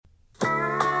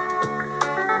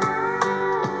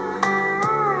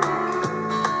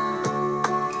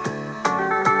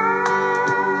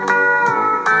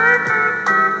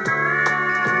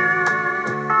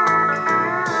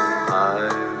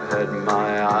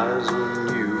eyes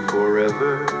on you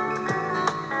forever,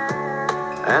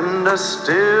 and I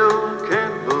still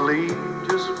can't believe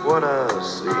just what I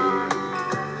see.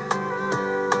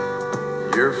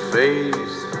 Your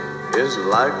face is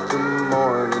like the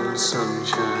morning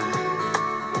sunshine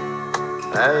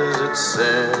as it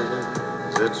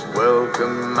sends its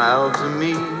welcome out to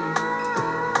me.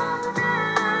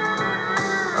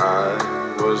 I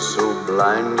was so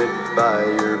blinded by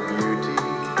your beauty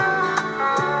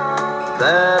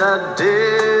that I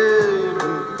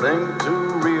didn't think to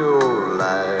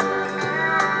realize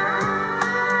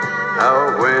how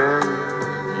when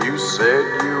you said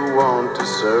you want to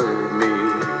serve me,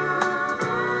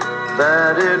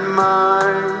 that it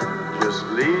might just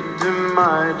lead to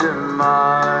my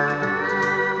demise.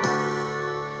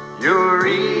 You're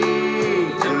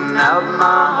eating out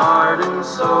my heart and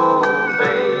soul,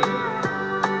 babe.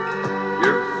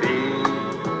 You're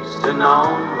feasting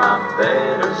on my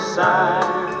better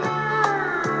side.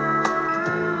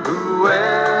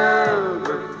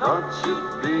 Whoever thought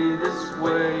you'd be this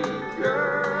way,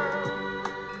 girl?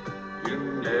 You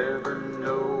never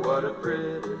know what a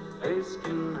pretty face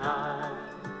can hide.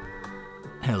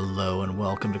 Hello and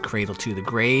welcome to Cradle to the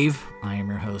Grave. I am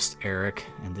your host, Eric,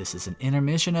 and this is an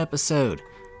intermission episode,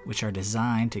 which are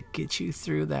designed to get you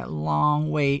through that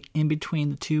long wait in between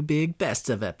the two big best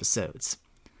of episodes.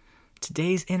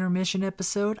 Today's intermission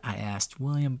episode, I asked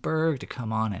William Berg to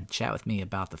come on and chat with me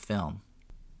about the film.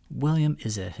 William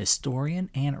is a historian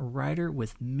and a writer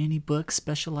with many books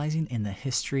specializing in the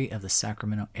history of the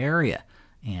Sacramento area,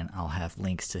 and I'll have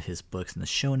links to his books in the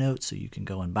show notes so you can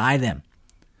go and buy them.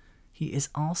 He is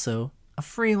also a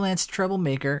freelance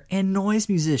troublemaker and noise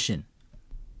musician.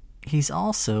 He's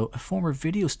also a former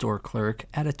video store clerk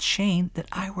at a chain that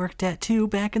I worked at too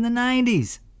back in the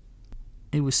 90s.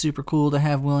 It was super cool to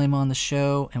have William on the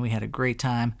show, and we had a great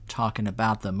time talking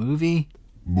about the movie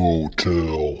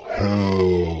Motel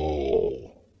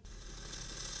Hell.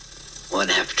 One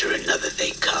after another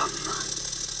they come,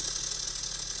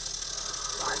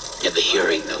 never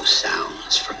hearing those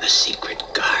sounds from the secret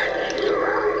garden.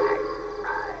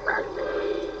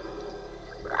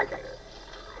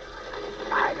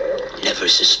 Never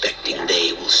suspecting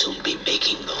they will soon be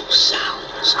making those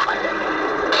sounds.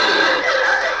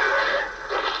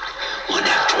 One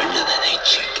after another they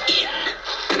check in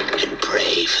and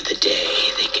pray for the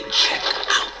day they can check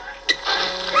out.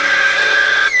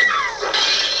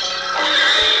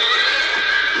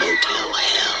 Motel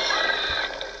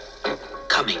Hell.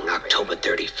 Coming October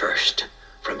 31st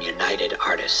from United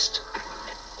Artists.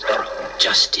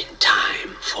 Just in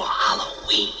time for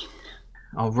Halloween.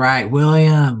 All right,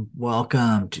 William,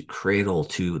 welcome to Cradle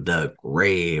to the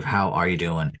Grave. How are you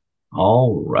doing?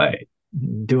 All right.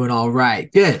 Doing all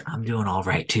right. Good. I'm doing all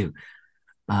right, too.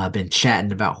 I've been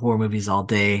chatting about horror movies all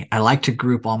day. I like to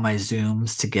group all my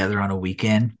Zooms together on a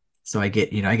weekend. So I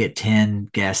get 10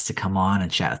 guests to come on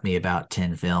and chat with me about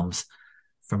 10 films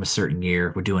from a certain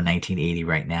year. We're doing 1980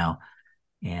 right now.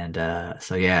 And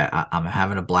I'm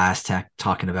having a blast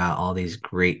talking about all these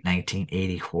great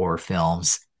 1980 horror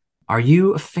films. Are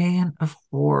you a fan of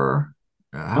horror?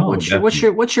 What's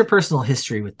your personal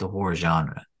history with the horror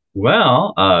genre?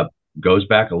 Well, goes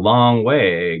back a long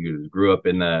way. I grew up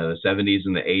in the 70s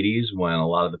and the 80s when a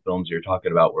lot of the films you're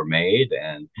talking about were made,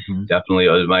 and definitely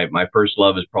my first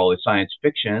love is probably science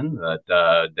fiction, but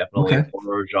definitely the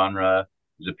horror genre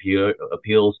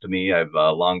appeals to me. I'm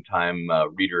a long time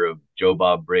reader of Joe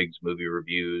Bob Briggs movie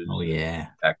reviews. Oh yeah,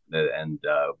 and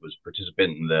was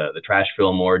participant in the Trash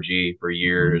Film Orgy for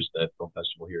years, the film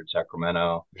festival here in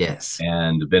Sacramento. Yes,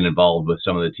 and been involved with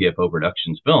some of the TFO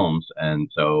Productions films, and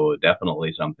so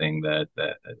definitely something that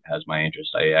has my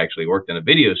interest. I actually worked in a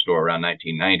video store around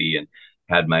 1990 and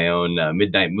had my own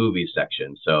midnight movie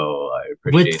section. So I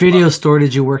appreciate. What video store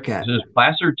did you work at? This is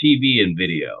Placer TV and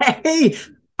Video. Hey,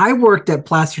 I worked at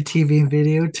Placer TV and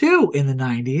Video too in the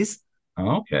 90s.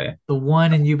 Okay. The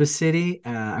one in Yuba City,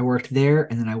 I worked there,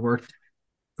 and then I worked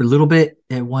for a little bit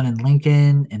at one in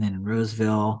Lincoln and then in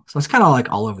Roseville. So it's kind of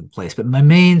like all over the place. But my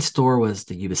main store was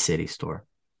the Yuba City store.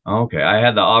 Okay, I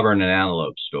had the Auburn and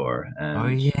Antelope store, and oh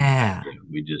yeah,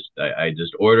 I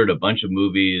just ordered a bunch of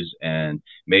movies and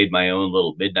made my own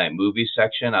little midnight movie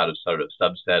section out of sort of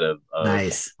subset of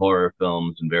nice horror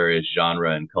films and various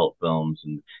genre and cult films,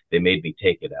 and they made me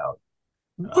take it out.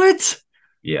 What?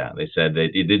 Yeah, they said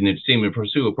that it didn't seem to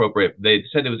pursue appropriate. They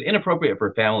said it was inappropriate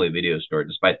for a family video store,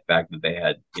 despite the fact that they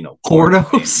had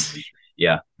pornos.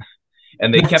 Yeah,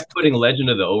 and they kept putting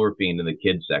Legend of the Overfiend in the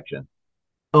kids section.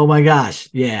 Oh my gosh.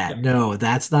 Yeah. No,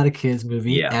 that's not a kid's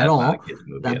movie at all. Not a kid's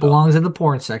movie that belongs in the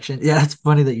porn section. Yeah, that's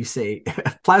funny that you say.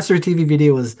 Placer TV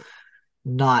Video was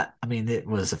not, I mean, it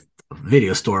was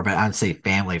video store, but I'd say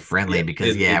family friendly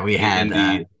because we had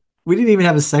indie. we didn't even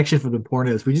have a section for the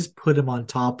pornos. We just put them on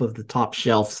top of the top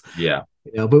shelves. Yeah.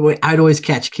 But I'd always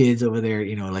catch kids over there,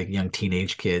 like young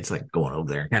teenage kids, like going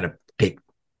over there and kind of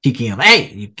peeking them.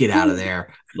 Hey, you get out of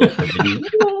there.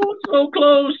 So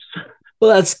close.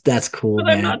 Well, that's cool, but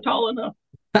man. I'm not tall enough.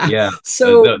 Yeah.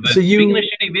 So speaking of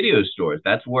shitty video stores,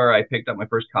 that's where I picked up my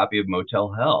first copy of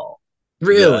Motel Hell.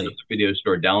 Really? The video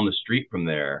store down the street from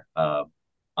there,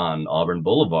 on Auburn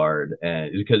Boulevard,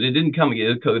 and because it didn't come.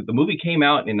 The movie came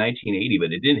out in 1980,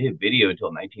 but it didn't hit video until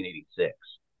 1986.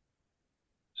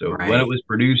 So when it was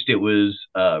produced, it was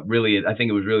really, I think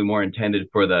it was really more intended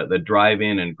for the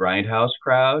drive-in and grindhouse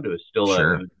crowd. It was still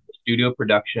a studio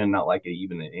production, not like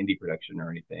even an indie production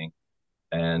or anything.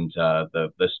 And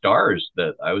the stars,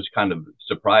 that I was kind of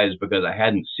surprised because I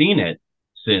hadn't seen it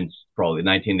since probably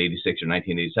 1986 or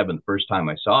 1987, the first time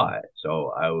I saw it.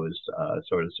 So I was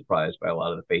sort of surprised by a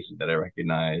lot of the faces that I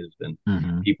recognized,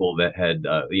 and people that had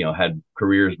had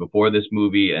careers before this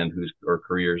movie and or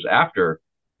careers after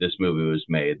this movie was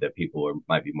made that people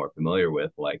might be more familiar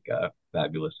with, like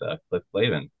fabulous Cliff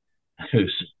Clavin,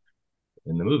 who's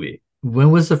in the movie.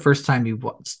 When was the first time you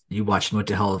watched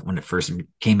Motel Hell when it first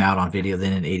came out on video?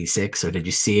 Then in '86, or did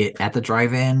you see it at the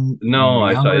drive-in? No,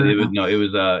 I saw it. It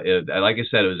was like I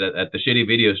said, it was at the shitty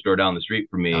video store down the street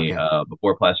from me.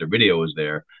 Before Placer Video was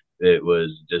there. It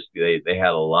was just they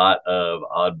had a lot of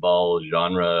oddball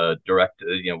genre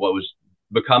what was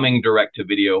becoming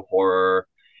direct-to-video horror,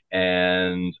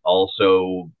 and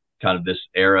also kind of this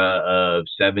era of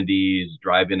 70s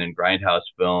drive-in and grindhouse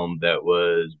film that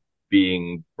was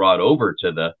being brought over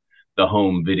to the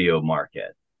home video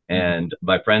market. And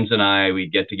my friends and I,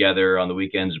 we'd get together on the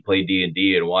weekends to play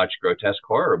D&D and watch grotesque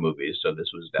horror movies. So this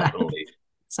was definitely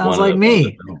sounds like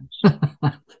me.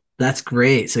 That's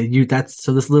great. So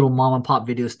this little mom and pop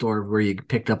video store where you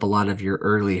picked up a lot of your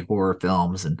early horror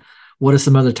films. And what are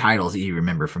some other titles that you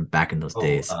remember from back in those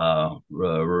days?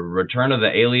 Return of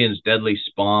the Aliens, Deadly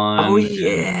Spawn. Oh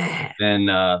yeah. Then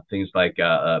things like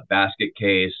Basket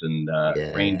Case and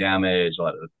Brain Damage, a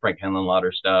lot of Frank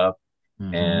Henenlotter stuff,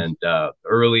 and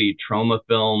early trauma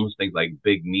films, things like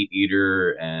Big Meat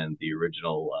Eater and the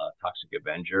original Toxic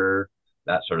Avenger,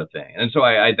 that sort of thing. And so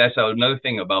that's another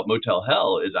thing about Motel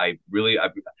Hell is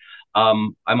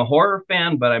I'm a horror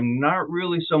fan, but I'm not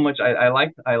really so much. I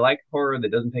like horror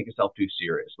that doesn't take itself too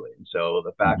seriously. And so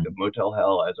the fact of Motel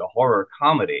Hell as a horror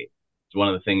comedy is one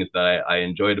of the things that I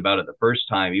enjoyed about it the first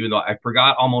time, even though I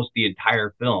forgot almost the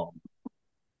entire film.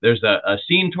 There's a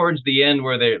scene towards the end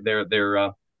where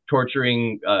they're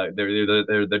torturing. They're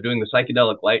doing the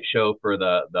psychedelic light show for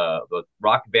the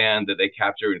rock band that they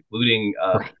capture, including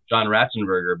John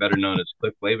Ratzenberger, better known as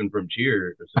Cliff Clavin from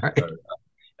Cheers.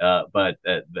 But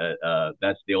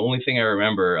that's the only thing I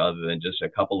remember other than just a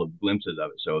couple of glimpses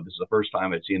of it. So this is the first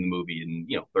time I'd seen the movie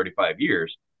in 35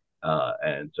 years,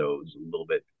 and so it was a little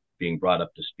bit being brought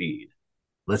up to speed.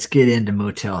 Let's get into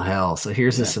Motel Hell. So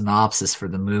here's a synopsis for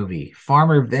the movie.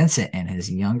 Farmer Vincent and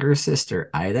his younger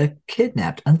sister Ida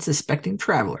kidnapped unsuspecting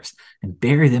travelers and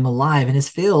bury them alive in his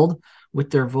field with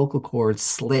their vocal cords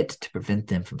slit to prevent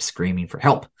them from screaming for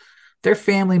help. Their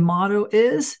family motto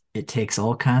is, it takes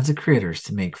all kinds of critters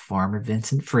to make Farmer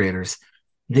Vincent fritters.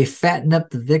 They fatten up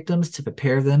the victims to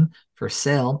prepare them for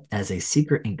sale as a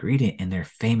secret ingredient in their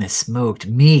famous smoked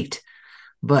meat.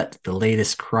 But the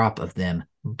latest crop of them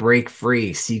break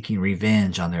free, seeking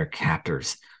revenge on their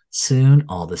captors. Soon,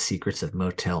 all the secrets of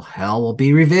Motel Hell will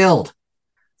be revealed.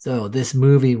 So this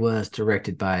movie was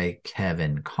directed by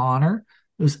Kevin Connor,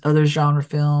 whose other genre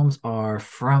films are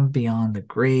From Beyond the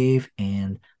Grave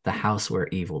and The House Where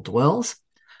Evil Dwells.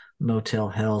 Motel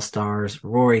Hell stars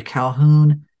Rory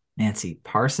Calhoun, Nancy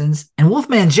Parsons, and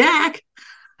Wolfman Jack.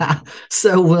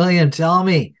 So, William, tell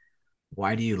me,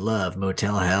 why do you love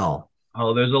Motel Hell?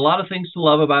 Oh, there's a lot of things to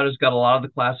love about it. It's got a lot of the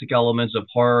classic elements of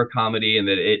horror comedy, and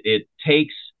that it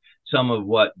takes some of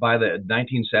what by the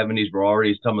 1970s were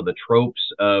already some of the tropes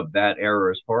of that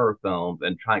era's horror films,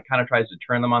 and kind of tries to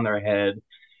turn them on their head,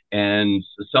 and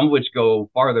some of which go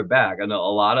farther back. I know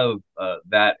a lot of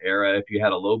that era, if you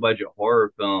had a low budget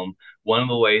horror film, one of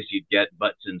the ways you'd get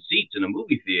butts in seats in a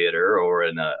movie theater or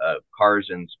in a cars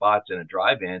and spots in a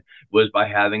drive-in was by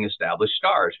having established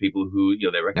stars, people who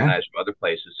they recognize from other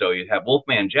places. So you'd have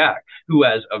Wolfman Jack, who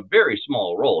has a very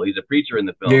small role. He's a preacher in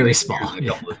the film, very small, in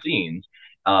a couple of scenes.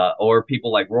 Or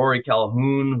people like Rory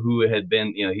Calhoun, who had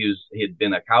been, he had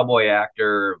been a cowboy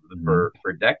actor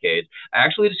for decades. I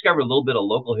actually discovered a little bit of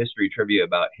local history trivia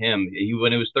about him.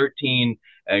 When he was 13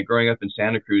 and growing up in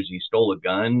Santa Cruz, he stole a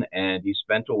gun, and he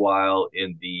spent a while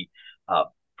in the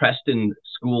Preston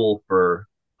School for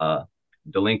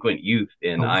delinquent youth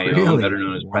in Oh, Ione, really? better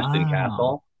known as Preston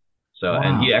Castle. So,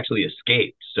 and he actually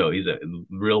escaped. So he's a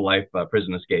real life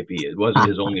prison escapee. It wasn't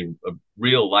his only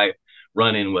real life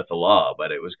run in with the law,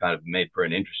 but it was kind of made for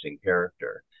an interesting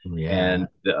character. Yeah. And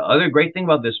the other great thing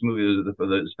about this movie is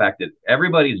the fact that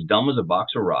everybody's dumb as a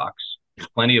box of rocks. There's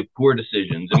plenty of poor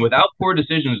decisions, and without poor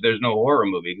decisions, there's no horror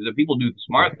movie. Because if people do the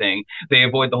smart thing, they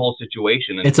avoid the whole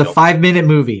situation. And it's a 5-minute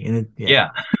movie, and yeah.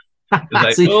 It's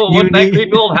like, so what's that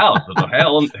creepy old house? It's like,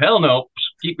 hell no,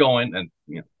 keep going, and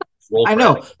I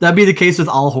know that'd be the case with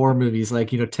all horror movies, like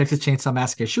Texas Chainsaw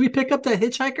Massacre. Should we pick up that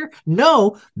hitchhiker?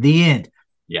 No, the end.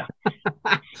 Yeah.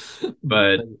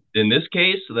 But in this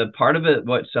case, the part of it,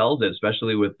 what sells it,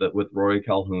 especially with Rory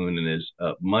Calhoun and his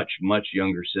much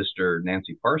younger sister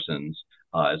Nancy Parsons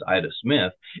as Ida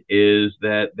Smith, is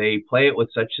that they play it with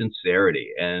such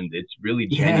sincerity, and it's really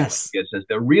genuine. Yes. Because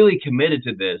they're really committed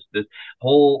to this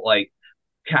whole like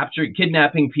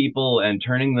kidnapping people and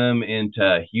turning them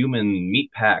into human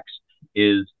meat packs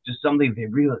is just something they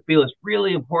really feel is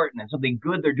really important and something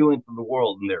good they're doing for the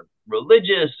world, and they're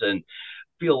religious and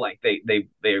feel like they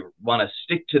want to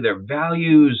stick to their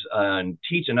values and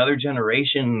teach another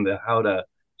generation how to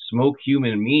smoke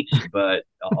human meat, but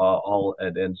all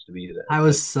it ends to be that. I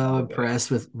was so impressed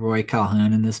with Roy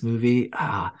Calhoun in this movie.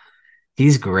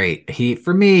 He's great.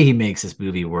 For me, he makes this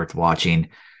movie worth watching.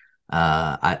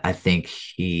 I think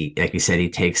he, like you said, he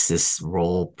takes this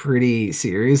role pretty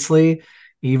seriously,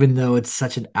 even though it's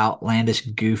such an outlandish,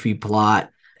 goofy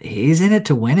plot. He's in it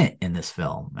to win it in this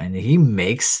film, and he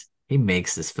makes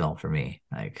this film for me.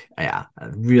 Like, yeah, I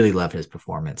really love his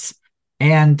performance.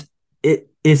 And it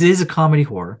is a comedy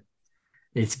horror.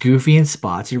 It's goofy in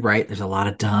spots. You're right. There's a lot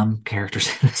of dumb characters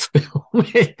in this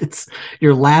film.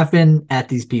 You're laughing at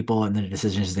these people and the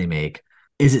decisions they make.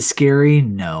 Is it scary?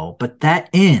 No. But that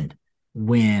end,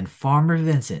 when Farmer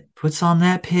Vincent puts on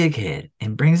that pig head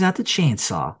and brings out the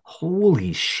chainsaw,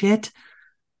 holy shit.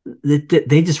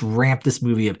 They just ramped this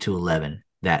movie up to 11.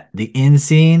 That the end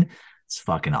scene, it's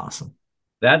fucking awesome.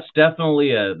 That's definitely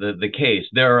the case.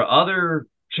 There are other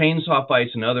chainsaw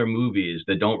fights in other movies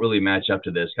that don't really match up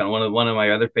to this. Kind of one of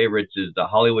my other favorites is the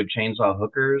Hollywood Chainsaw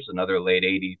Hookers, another late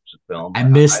 '80s film. I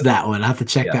missed that one. I have to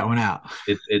check that one out.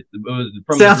 It was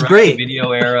from Sounds the great.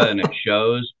 Video era, and it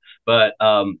shows. But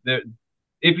I don't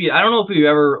know if you've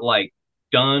ever like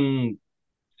done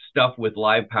stuff with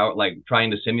live power, like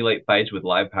trying to simulate fights with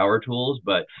live power tools,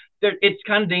 but it's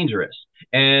kind of dangerous,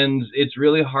 and it's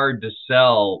really hard to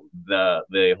sell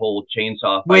the whole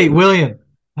chainsaw fight. Wait, William,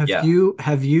 have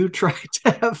you tried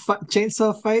to have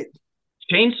chainsaw fight?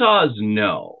 Chainsaws,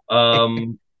 no.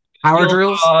 Power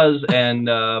drills and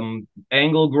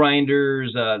angle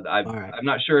grinders. I'm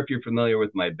not sure if you're familiar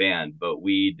with my band, but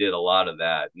we did a lot of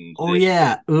that. And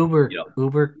Uber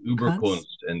Kunst,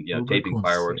 and taping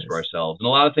fireworks for ourselves, and a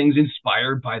lot of things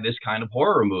inspired by this kind of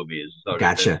horror movies.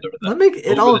 Gotcha.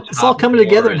 It's all coming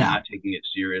together now. Not taking it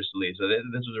seriously, so this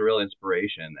was a real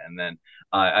inspiration. And then,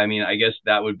 I guess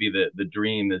that would be the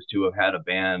dream, is to have had a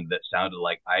band that sounded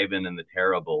like Ivan and the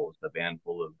Terribles, the band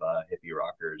full of hippie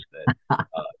rockers that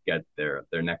get their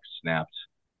necks snapped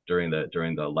during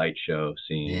the light show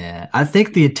scene. Yeah, I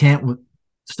think the intent.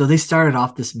 So they started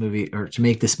off this movie, or to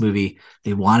make this movie,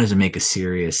 they wanted to make a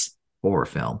serious horror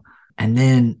film, and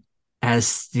then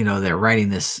as they're writing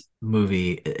this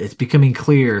movie, it's becoming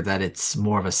clear that it's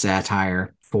more of a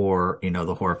satire for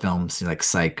the horror films like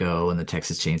Psycho and the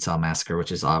Texas Chainsaw Massacre,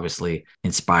 which is obviously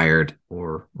inspired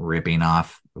or ripping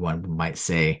off, one might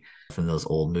say, from those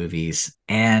old movies.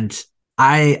 And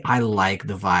I like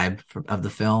the vibe of the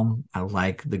film. I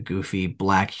like the goofy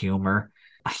black humor.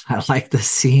 I like the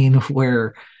scene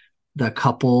where the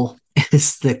couple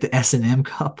is like the S&M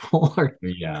couple.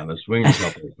 The swinger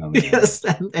couple. Yes,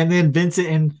 and then Vincent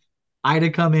and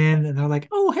Ida come in, and they're like,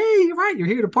 "Oh, hey, you're right. You're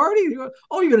here to party. You're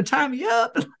going to tie me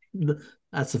up."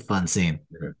 That's a fun scene.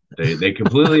 They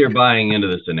completely are buying into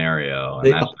the scenario,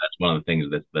 and that's one of the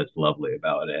things that's lovely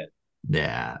about it.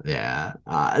 Yeah.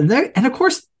 And of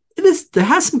course, there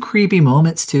has some creepy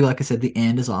moments too. Like I said, the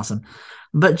end is awesome,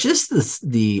 but just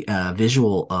the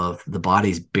visual of the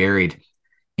bodies buried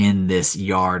in this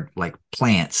yard, like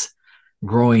plants,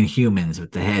 growing humans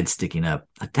with the head sticking up.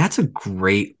 That's a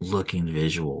great looking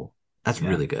visual. That's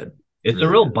really good. It's really a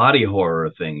real good body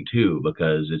horror thing too,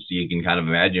 because you can kind of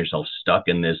imagine yourself stuck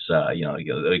in this. You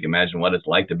can imagine what it's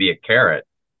like to be a carrot.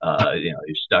 You're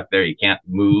stuck there. You can't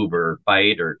move or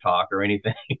fight or talk or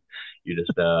anything. You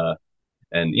just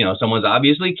and someone's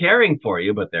obviously caring for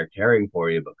you, but they're caring for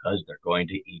you because they're going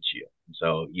to eat you.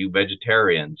 So you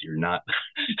vegetarians, you're not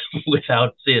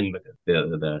without sin, because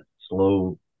the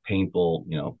slow, painful,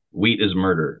 wheat is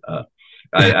murder.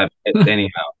 Anyhow.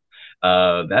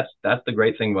 That's the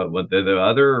great thing about what the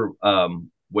other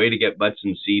way to get butts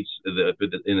and seats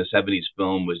in a 70s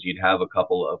film was you'd have a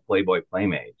couple of Playboy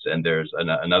playmates, and there's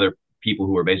another people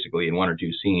who were basically in one or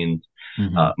two scenes.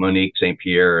 Monique St.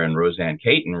 Pierre and Roseanne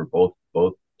Caton were both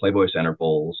Playboy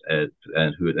centerfolds, and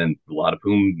a lot of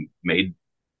whom made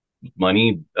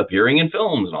money appearing in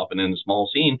films and often in a small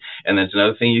scene. And that's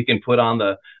another thing you can put on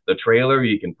the trailer.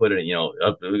 You can put it,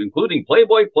 including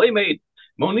Playboy playmate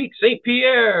Monique St.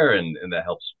 Pierre, and that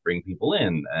helps bring people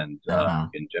in and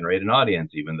can generate an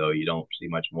audience, even though you don't see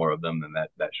much more of them than that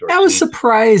short. I was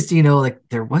surprised, like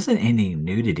there wasn't any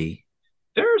nudity.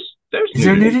 There's Is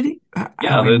there nudity?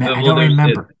 Yeah, I don't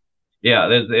remember.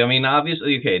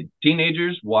 Obviously, okay,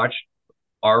 teenagers watched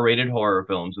R-rated horror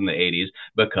films in the 80s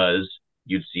because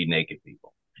you'd see naked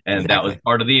people. And that was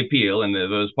part of the appeal. And it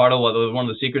was part of one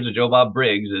of the secrets of Joe Bob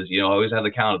Briggs is, always have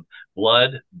the count of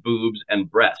blood, boobs, and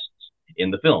breasts in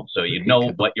the film. So you'd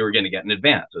know what you were going to get in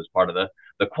advance as part of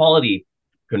the quality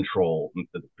control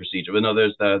procedure. But no,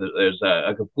 there's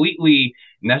a completely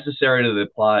necessary to the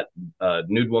plot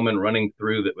nude woman running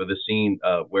through the scene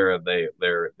where the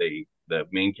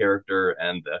main character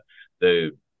and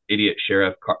the idiot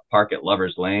sheriff park at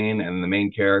Lover's Lane, and the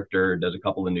main character does a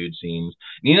couple of nude scenes.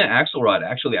 Nina Axelrod,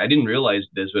 actually, I didn't realize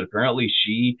this, but apparently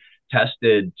she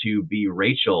tested to be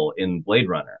Rachel in Blade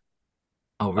Runner.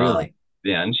 Oh, really?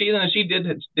 Yeah, and she did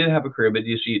have a career, but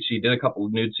she did a couple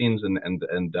of nude scenes and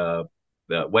the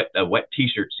wet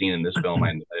t-shirt scene in this film.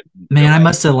 I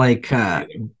must have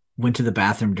went to the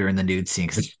bathroom during the nude scene.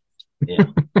 Yeah,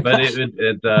 but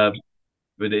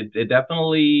it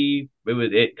definitely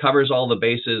it covers all the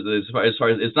bases as far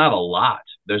as it's not a lot.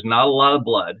 There's not a lot of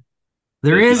blood.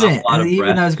 There isn't.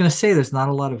 Even I was going to say there's not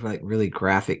a lot of really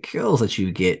graphic kills that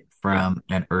you get from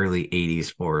an early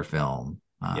 80s horror film.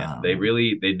 Yeah, they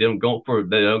don't go for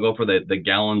the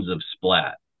gallons of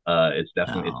splat. It's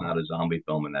definitely it's not a zombie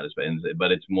film in that aspect,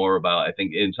 but it's more about, I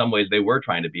think in some ways they were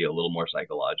trying to be a little more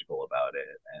psychological about it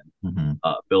and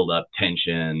build up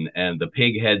tension. And the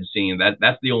pig head scene,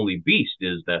 that's the only beast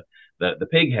is the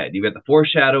pig head. You got the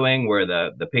foreshadowing where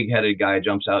the pig-headed guy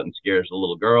jumps out and scares the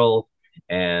little girl,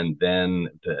 and then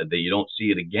you don't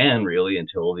see it again really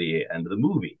until the end of the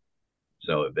movie.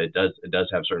 So it does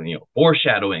have certain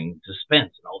foreshadowing,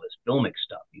 suspense, and all this filmic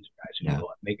stuff. These guys who go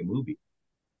out and make a movie.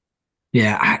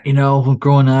 Yeah, when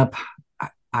growing up,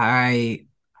 I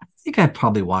think I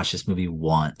probably watched this movie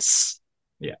once.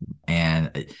 Yeah, and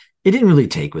it didn't really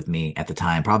take with me at the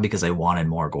time, probably because I wanted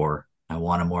more gore. I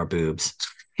wanted more boobs.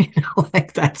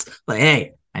 That's like,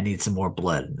 hey, I need some more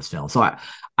blood in this film. So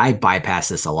I bypassed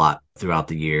this a lot throughout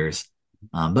the years.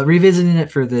 But revisiting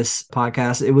it for this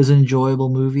podcast, it was an enjoyable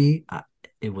movie.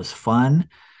 It was fun,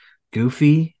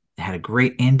 goofy. It had a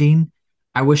great ending.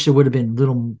 I wish there would have been a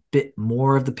little bit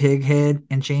more of the pig head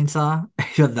and chainsaw.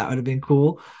 That would have been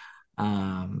cool.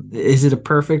 Is it a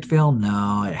perfect film?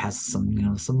 No, it has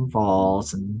some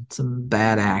faults and some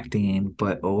bad acting,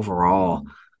 but overall,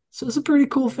 so it's a pretty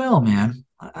cool film, man.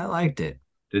 I liked it.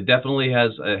 It definitely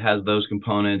has those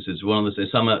components. It's one of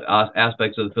some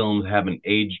aspects of the films haven't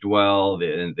aged well,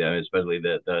 especially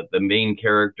the main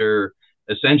character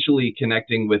essentially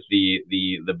connecting with the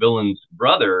villain's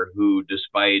brother, who,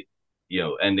 despite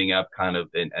ending up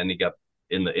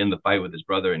in the fight with his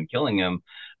brother and killing him,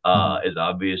 is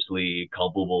obviously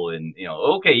culpable in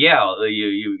okay, yeah,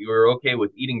 you were okay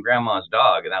with eating grandma's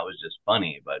dog, and that was just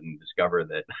funny, but discover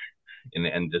that.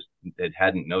 And just it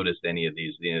hadn't noticed any of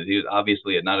these. He was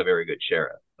obviously not a very good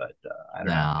sheriff, but I don't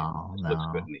know. He looks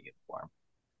good in the uniform.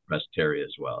 Russ Terry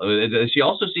as well. She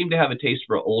also seemed to have a taste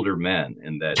for older men,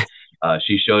 in that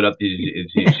she showed up.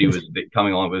 She was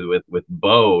coming along with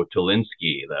Bo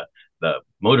Tolinsky, the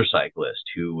motorcyclist,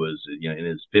 who was in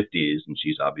his 50s, and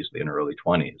she's obviously in her early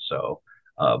 20s. So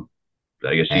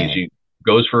I guess she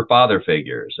goes for father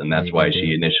figures, and that's why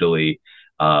she initially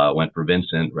went for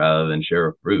Vincent rather than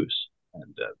Sheriff Bruce.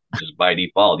 And just by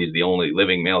default, he's the only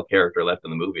living male character left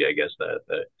in the movie. I guess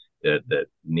that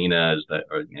Nina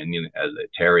as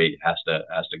Terry has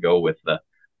to go with the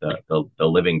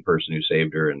living person who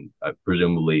saved her, and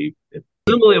presumably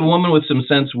a woman with some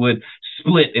sense would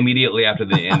split immediately after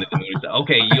the end of the movie.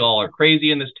 Okay, you all are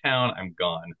crazy in this town. I'm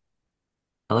gone.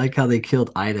 I like how they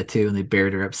killed Ida too, and they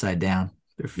buried her upside down.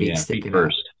 Their feet sticking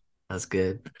out. That's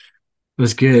good. It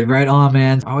was good. Right on,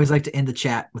 man. I always like to end the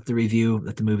chat with the review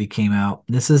that the movie came out.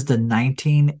 This is the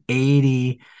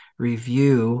 1980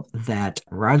 review that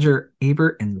Roger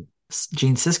Ebert and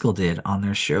Gene Siskel did on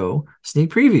their show, Sneak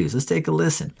Previews. Let's take a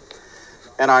listen.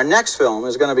 And our next film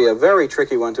is going to be a very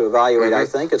tricky one to evaluate, I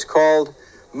think. It's called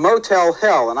Motel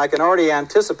Hell, and I can already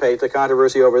anticipate the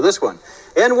controversy over this one.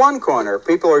 In one corner,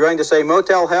 people are going to say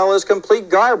Motel Hell is complete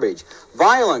garbage,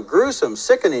 violent, gruesome,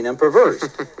 sickening, and perverse.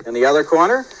 In the other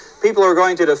corner, people are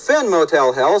going to defend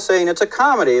Motel Hell, saying it's a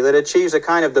comedy that achieves a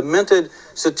kind of demented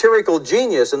satirical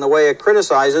genius in the way it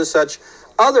criticizes such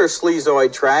other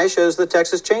sleazoid trash as the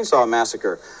Texas Chainsaw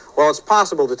Massacre. Well, it's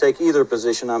possible to take either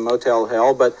position on Motel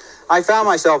Hell, but I found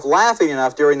myself laughing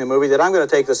enough during the movie that I'm going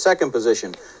to take the second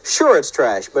position. Sure, it's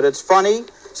trash, but it's funny,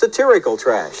 satirical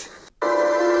trash.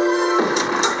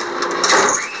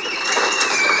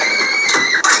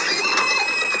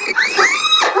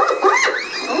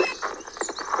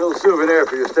 Little souvenir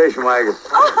for your station wagon.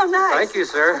 Oh, nice. Thank you,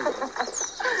 sir.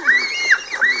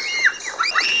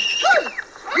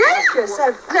 Gracious,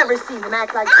 I've never seen them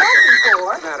act like that before.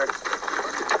 What's the matter?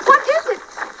 What is it?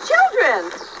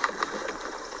 Children.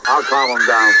 I'll calm them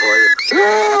down for you.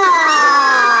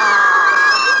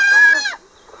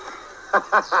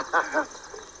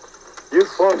 You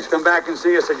folks come back and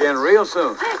see us again real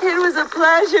soon. It was a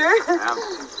pleasure. Yeah.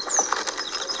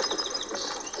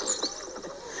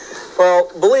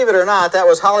 Well, believe it or not, that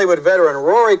was Hollywood veteran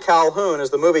Rory Calhoun as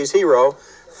the movie's hero,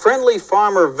 friendly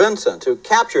farmer Vincent, who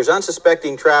captures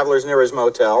unsuspecting travelers near his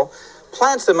motel,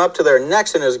 plants them up to their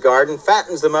necks in his garden,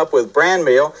 fattens them up with bran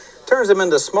meal, turns them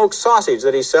into smoked sausage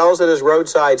that he sells at his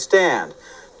roadside stand.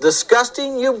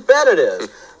 Disgusting? You bet it is.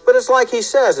 But it's like he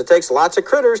says, it takes lots of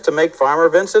critters to make Farmer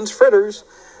Vincent's fritters.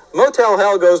 Motel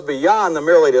Hell goes beyond the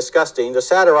merely disgusting to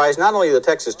satirize not only the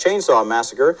Texas Chainsaw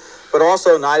Massacre, but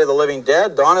also Night of the Living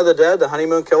Dead, Dawn of the Dead, The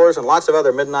Honeymoon Killers, and lots of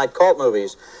other midnight cult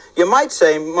movies. You might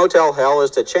say Motel Hell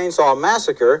is to Chainsaw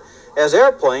Massacre as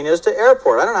Airplane is to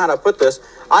Airport. I don't know how to put this.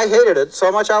 I hated it so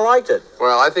much I liked it.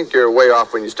 Well, I think you're way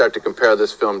off when you start to compare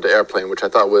this film to Airplane, which I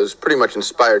thought was pretty much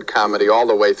inspired comedy all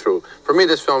the way through. For me,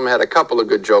 this film had a couple of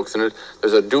good jokes in it.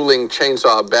 There's a dueling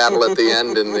chainsaw battle at the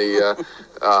end in the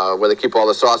where they keep all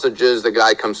the sausages. The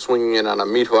guy comes swinging in on a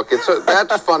meat hook.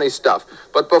 That's funny stuff.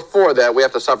 But before that, we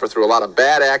have to suffer through a lot of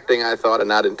bad acting, I thought, and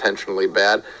not intentionally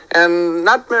bad, and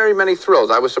not very many thrills.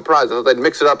 I was surprised. I thought they'd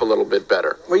mix it up a little bit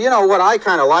better. Well, you know, what I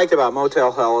kind of liked about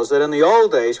Motel Hell is that in the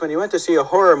old days, when you went to see a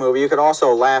horror movie, you could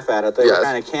also laugh at it. They were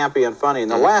kind of campy and funny. In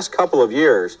the last couple of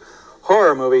years,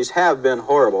 horror movies have been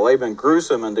horrible. They've been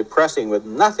gruesome and depressing with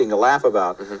nothing to laugh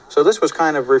about. So this was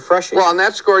kind of refreshing. Well, on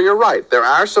that score, you're right. There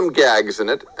are some gags in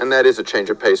it, and that is a change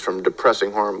of pace from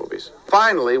depressing horror movies.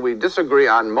 Finally, we disagree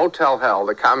on Motel Hell,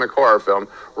 the comic horror film.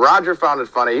 Roger found it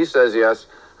funny. He says yes.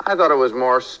 I thought it was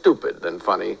more stupid than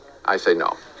funny. I say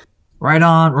no. Right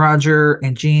on, Roger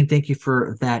and Gene. Thank you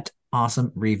for that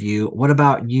awesome review. What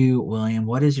about you, William?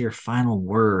 What is your final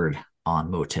word on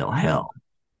Motel Hell?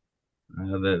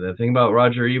 The thing about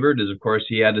Roger Ebert is, of course,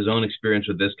 he had his own experience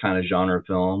with this kind of genre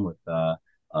film with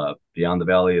Beyond the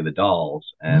Valley of the Dolls.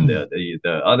 And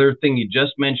the other thing you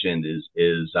just mentioned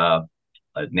is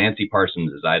Nancy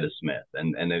Parsons as Ida Smith.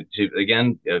 And she,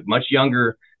 again, much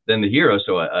younger than the hero,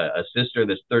 so a sister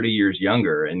that's 30 years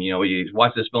younger. And, you know, you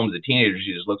watch this film as a teenager,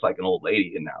 she just looks like an old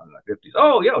lady, and now in her 50s.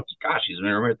 Oh, you know, gosh, she's in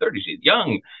her 30s. She's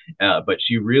young, but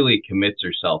she really commits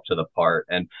herself to the part.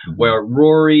 And where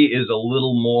Rory is a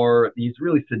little more, he's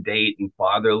really sedate and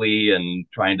fatherly and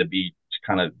trying to be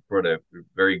kind of sort of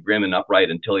very grim and upright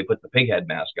until he puts the pig head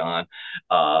mask on.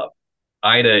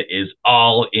 Ida is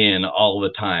all in all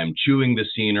the time, chewing the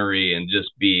scenery and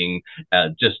just being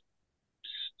just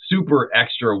super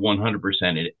extra 100%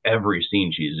 in every scene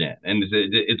she's in. And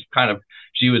it's kind of,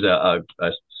 she was a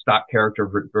stock character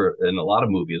for in a lot of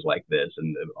movies like this,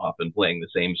 and often playing the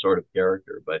same sort of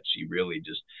character, but she really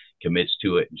just commits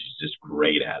to it, and she's just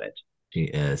great at it. She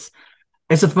is.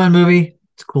 It's a fun movie.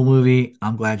 It's a cool movie.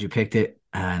 I'm glad you picked it,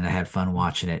 and I had fun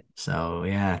watching it. So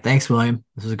yeah, thanks, William.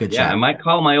 This was a good chat. I might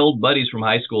call my old buddies from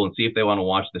high school and see if they want to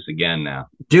watch this again now.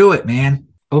 Do it, man.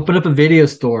 Open up a video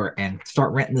store and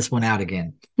start renting this one out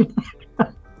again.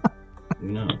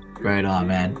 No. Right on,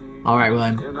 man. All right,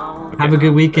 William. Have a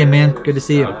good weekend, man. Good to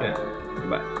see you. Okay.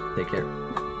 Goodbye. Take care.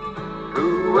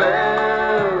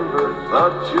 Whoever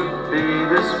thought you'd be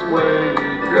this way,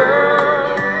 girl?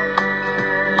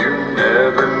 You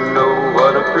never know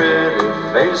what a pretty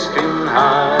face can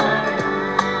hide.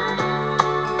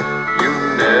 You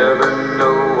never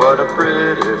know what a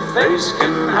pretty face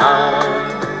can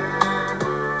hide.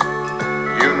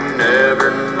 You never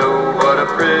know what a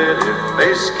pretty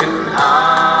face can